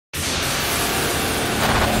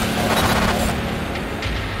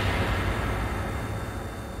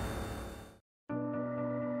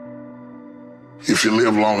If you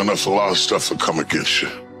live long enough, a lot of stuff will come against you.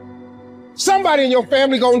 Somebody in your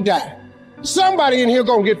family gonna die. Somebody in here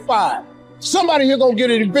gonna get fired. Somebody here gonna get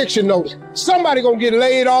an eviction notice. Somebody gonna get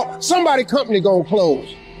laid off. Somebody company gonna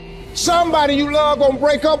close. Somebody you love gonna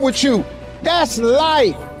break up with you. That's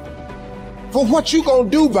life. But what you gonna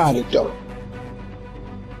do about it though?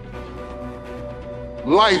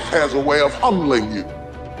 Life has a way of humbling you.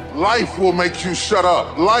 Life will make you shut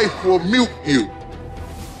up. Life will mute you.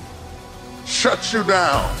 Shut you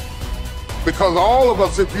down. Because all of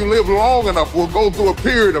us, if you live long enough, will go through a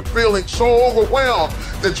period of feeling so overwhelmed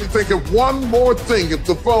that you think of one more thing, if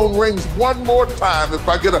the phone rings one more time, if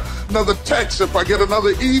I get another text, if I get another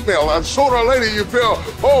email, and sooner or later you feel,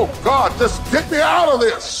 oh God, just get me out of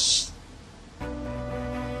this.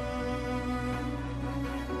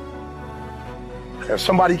 If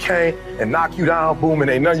somebody came and knocked you down, boom, and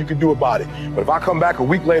ain't nothing you can do about it. But if I come back a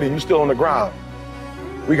week later and you're still on the ground,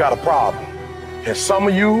 we got a problem. And some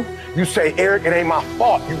of you say, Eric, it ain't my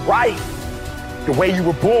fault. You're right. The way you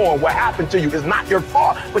were born, what happened to you is not your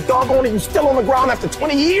fault. But doggone it, you still on the ground after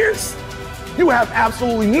 20 years? You have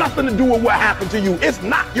absolutely nothing to do with what happened to you. It's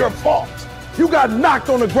not your fault. You got knocked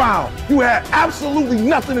on the ground. You had absolutely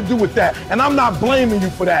nothing to do with that. And I'm not blaming you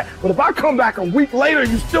for that. But if I come back a week later,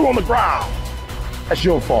 you still on the ground, that's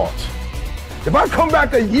your fault. If I come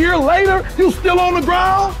back a year later, you still on the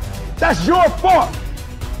ground, that's your fault.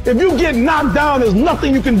 If you get knocked down, there's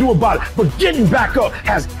nothing you can do about it. But getting back up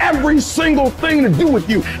has every single thing to do with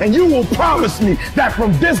you. And you will promise me that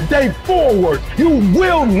from this day forward, you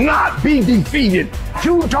will not be defeated.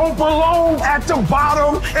 You don't belong at the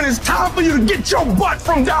bottom, and it's time for you to get your butt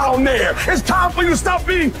from down there. It's time for you to stop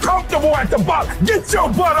being comfortable at the bottom. Get your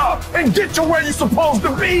butt up and get to where you're supposed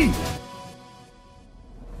to be.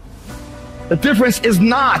 The difference is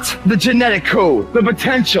not the genetic code, the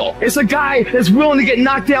potential. It's a guy that's willing to get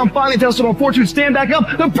knocked down, finally tell someone fortune, stand back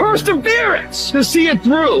up, the perseverance to see it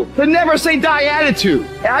through, the never say die attitude.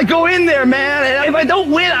 And I go in there, man, and if I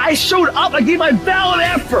don't win, I showed up, I gave my valid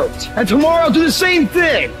effort. And tomorrow I'll do the same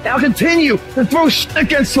thing. And I'll continue to throw shit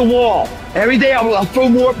against the wall. Every day I'll throw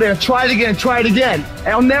more up there, try it again, and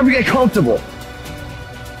I'll never get comfortable.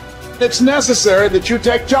 It's necessary that you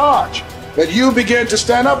take charge. That you begin to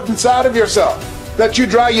stand up inside of yourself, that you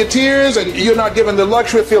dry your tears and you're not given the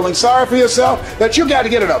luxury of feeling sorry for yourself, that you got to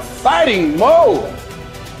get in a fighting mode.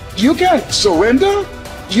 You can't surrender.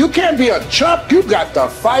 You can't be a chump. You've got to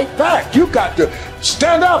fight back. You've got to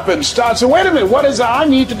stand up and start. So wait a minute, what is it I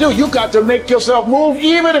need to do? You've got to make yourself move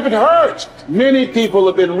even if it hurts. Many people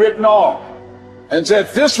have been written off and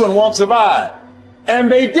said, this one won't survive. And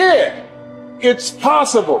they did. It's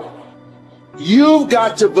possible. You've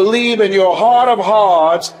got to believe in your heart of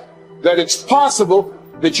hearts that it's possible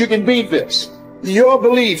that you can beat this. Your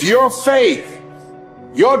belief, your faith,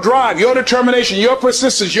 your drive, your determination, your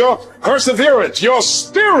persistence, your perseverance, your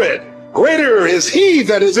spirit. Greater is he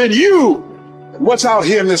that is in you than what's out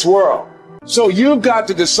here in this world. So you've got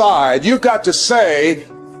to decide, you've got to say,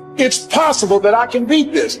 it's possible that I can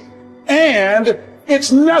beat this. And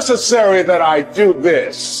it's necessary that I do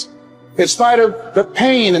this. In spite of the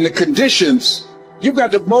pain and the conditions, you've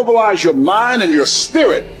got to mobilize your mind and your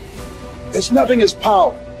spirit. There's nothing as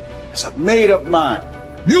powerful as a made-up mind.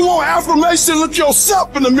 You want affirmation? Look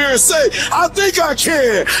yourself in the mirror and say, I think I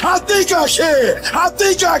can. I think I can. I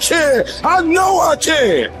think I can. I know I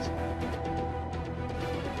can.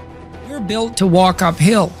 You're built to walk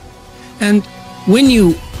uphill. And when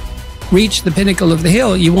you reach the pinnacle of the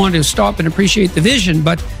hill, you want to stop and appreciate the vision.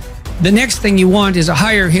 But the next thing you want is a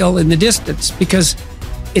higher hill in the distance, because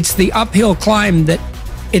it's the uphill climb that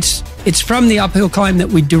it's from the uphill climb that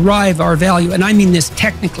we derive our value. And I mean this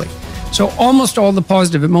technically. So almost all the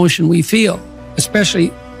positive emotion we feel,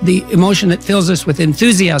 especially the emotion that fills us with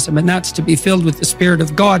enthusiasm, and that's to be filled with the Spirit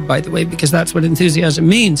of God, by the way, because that's what enthusiasm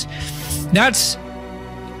means. That's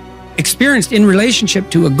experienced in relationship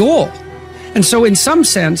to a goal. And so in some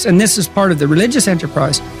sense, and this is part of the religious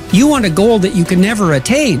enterprise, you want a goal that you can never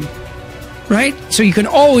attain. Right? So you can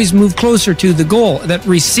always move closer to the goal that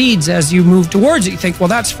recedes as you move towards it. You think, well,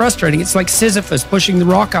 that's frustrating. It's like Sisyphus pushing the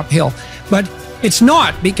rock uphill. But it's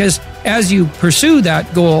not, because as you pursue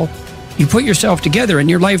that goal, you put yourself together and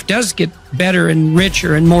your life does get better and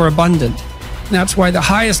richer and more abundant. And that's why the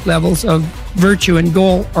highest levels of virtue and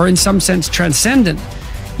goal are in some sense transcendent.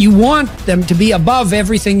 You want them to be above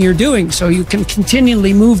everything you're doing so you can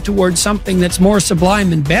continually move towards something that's more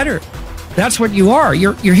sublime and better. That's what you are.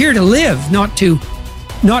 You're here to live, not to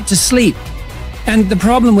sleep. And the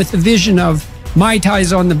problem with the vision of Mai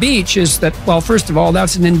Tais on the beach is that, well, first of all,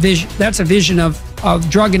 that's a vision of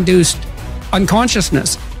drug-induced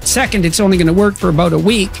unconsciousness. Second, it's only going to work for about a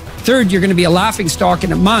week. Third, you're going to be a laughingstock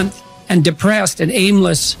in a month and depressed and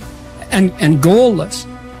aimless and goalless.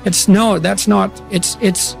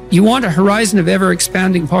 You want a horizon of ever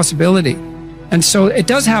expanding possibility. And so it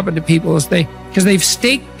does happen to people because they've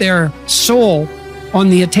staked their soul on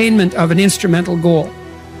the attainment of an instrumental goal.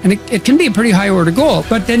 And it can be a pretty high order goal,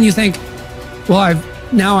 but then you think, well,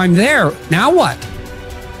 now I'm there. Now what?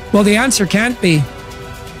 Well, the answer can't be,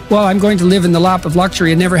 well, I'm going to live in the lap of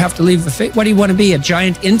luxury and never have to leave the face. What do you want to be? A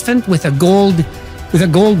giant infant with a gold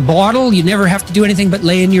bottle? You never have to do anything but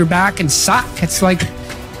lay in your back and suck. It's like,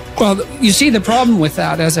 well, you see the problem with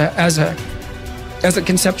that as a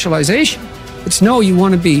conceptualization. It's no, you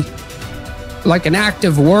want to be like an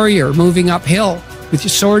active warrior moving uphill with your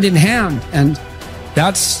sword in hand. And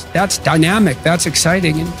that's dynamic. That's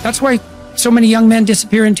exciting. And that's why so many young men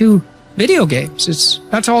disappear into video games.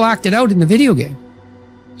 That's all acted out in the video game.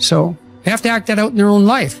 So they have to act that out in their own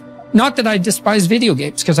life. Not that I despise video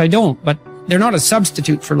games, because I don't, but they're not a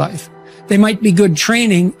substitute for life. They might be good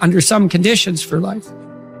training under some conditions for life.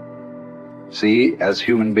 See, as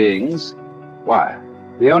human beings, why?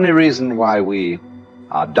 The only reason why we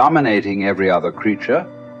are dominating every other creature,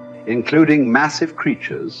 including massive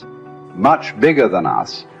creatures, much bigger than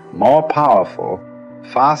us, more powerful,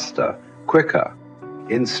 faster, quicker,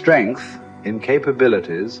 in strength, in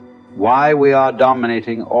capabilities, why we are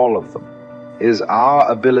dominating all of them is our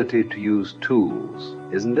ability to use tools,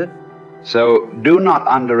 isn't it? So do not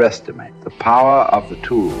underestimate the power of the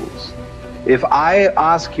tools. If I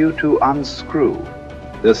ask you to unscrew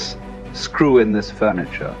this screw in this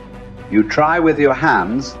furniture, you try with your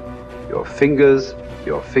hands, your fingers,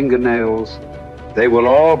 your fingernails, they will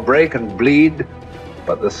all break and bleed,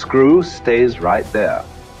 but the screw stays right there.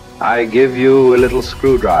 I give you a little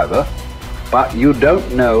screwdriver, but you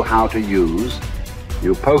don't know how to use.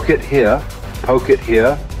 You poke it here, poke it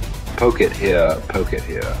here, poke it here, poke it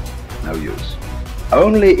here. No use.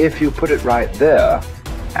 Only if you put it right there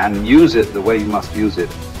and use it the way you must use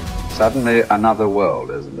it, suddenly another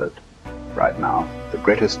world, isn't it? Right now, the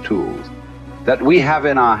greatest tools that we have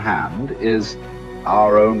in our hand is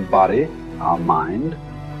our own body, our mind,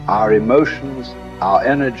 our emotions, our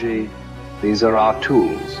energy. These are our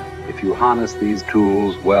tools. If you harness these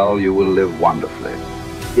tools well, you will live wonderfully.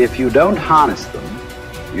 If you don't harness them,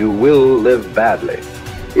 you will live badly.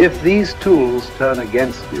 If these tools turn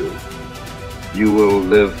against you, you will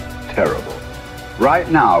live terrible. Right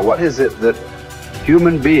now, what is it that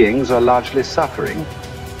human beings are largely suffering?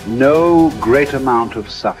 No great amount of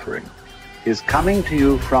suffering is coming to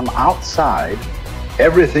you from outside.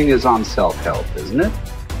 Everything is on self-help, isn't it?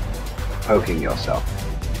 Poking yourself.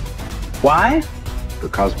 Why?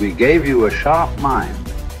 Because we gave you a sharp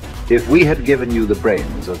mind. If we had given you the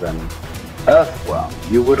brains of an earthworm,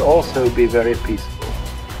 you would also be very peaceful.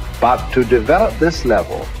 But to develop this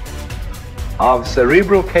level of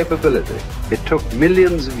cerebral capability, it took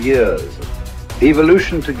millions of years of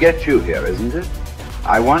evolution to get you here, isn't it?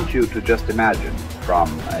 I want you to just imagine from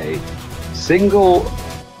a single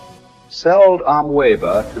celled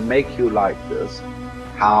amoeba to make you like this,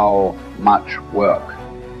 how much work.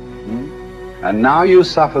 And now you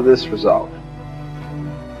suffer this result.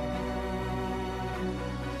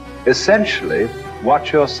 Essentially,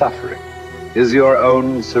 what you're suffering is your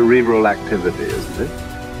own cerebral activity, isn't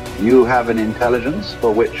it? You have an intelligence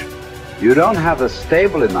for which you don't have a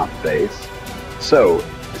stable enough base, so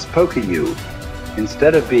it's poking you.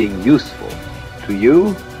 Instead of being useful to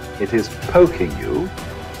you, it is poking you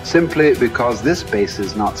simply because this base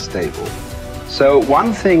is not stable. So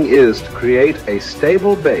one thing is to create a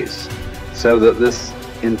stable base so that this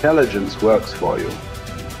intelligence works for you.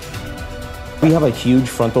 We have a huge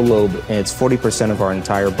frontal lobe, and it's 40% of our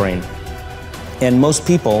entire brain. And most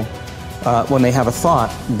people, when they have a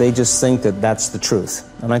thought, they just think that that's the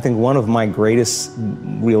truth. And I think one of my greatest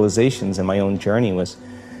realizations in my own journey was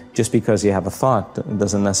just because you have a thought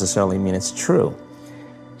doesn't necessarily mean it's true.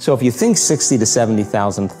 So if you think 60 to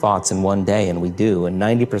 70,000 thoughts in one day, and we do, and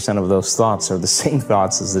 90% of those thoughts are the same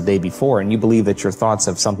thoughts as the day before, and you believe that your thoughts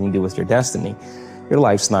have something to do with your destiny, your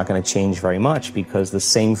life's not going to change very much, because the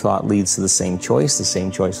same thought leads to the same choice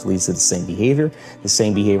leads to the same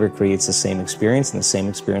behavior creates the same experience, and the same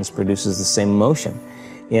experience produces the same emotion.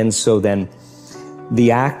 And so then the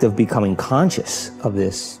act of becoming conscious of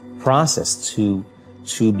this process to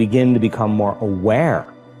begin to become more aware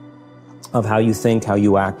of how you think, how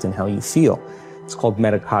you act, and how you feel. It's called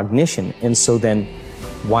metacognition. And so then,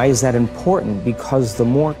 why is that important? Because the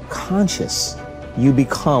more conscious you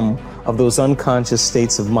become of those unconscious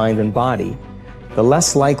states of mind and body, the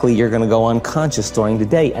less likely you're going to go unconscious during the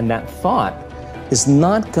day. And that thought is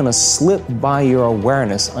not going to slip by your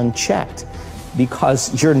awareness unchecked.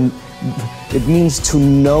 because it means to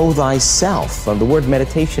know thyself. The word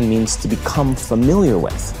meditation means to become familiar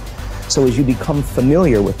with. So as you become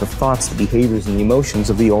familiar with the thoughts, the behaviors, and the emotions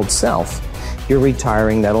of the old self, you're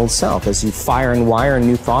retiring that old self. As you fire and wire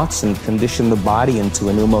new thoughts and condition the body into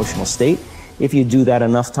a new emotional state, if you do that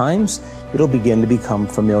enough times, it'll begin to become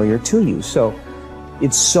familiar to you. So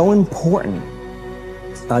it's so important,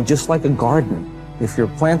 just like a garden. If you're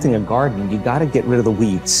planting a garden, you got to get rid of the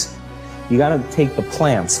weeds. You got to take the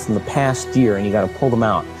plants from the past year and you got to pull them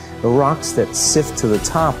out. The rocks that sift to the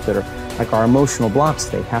top that are like our emotional blocks,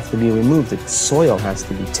 they have to be removed. The soil has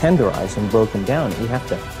to be tenderized and broken down. You have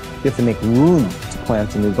to make room to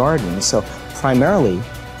plant a new garden. And so primarily,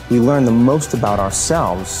 we learn the most about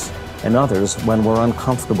ourselves and others when we're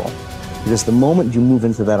uncomfortable. Because the moment you move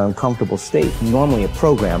into that uncomfortable state, normally a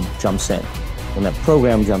program jumps in. When that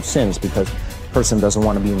program jumps in, it's because the person doesn't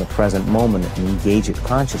want to be in the present moment and engage it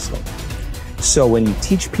consciously. So when you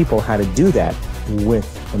teach people how to do that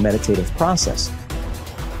with the meditative process,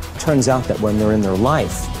 it turns out that when they're in their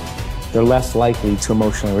life, they're less likely to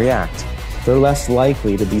emotionally react. They're less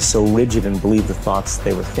likely to be so rigid and believe the thoughts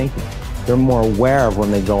they were thinking. They're more aware of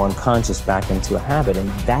when they go unconscious back into a habit, and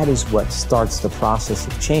that is what starts the process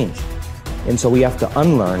of change. And so we have to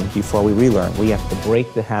unlearn before we relearn. We have to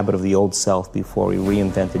break the habit of the old self before we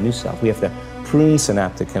reinvent the new self. We have to prune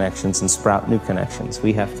synaptic connections and sprout new connections.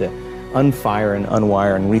 We have to unfire and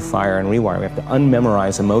unwire and refire and rewire. We have to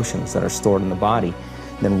unmemorize emotions that are stored in the body,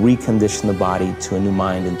 and then recondition the body to a new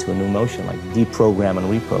mind and to a new emotion, like deprogram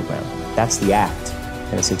and reprogram. That's the act,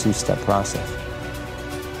 and it's a two-step process.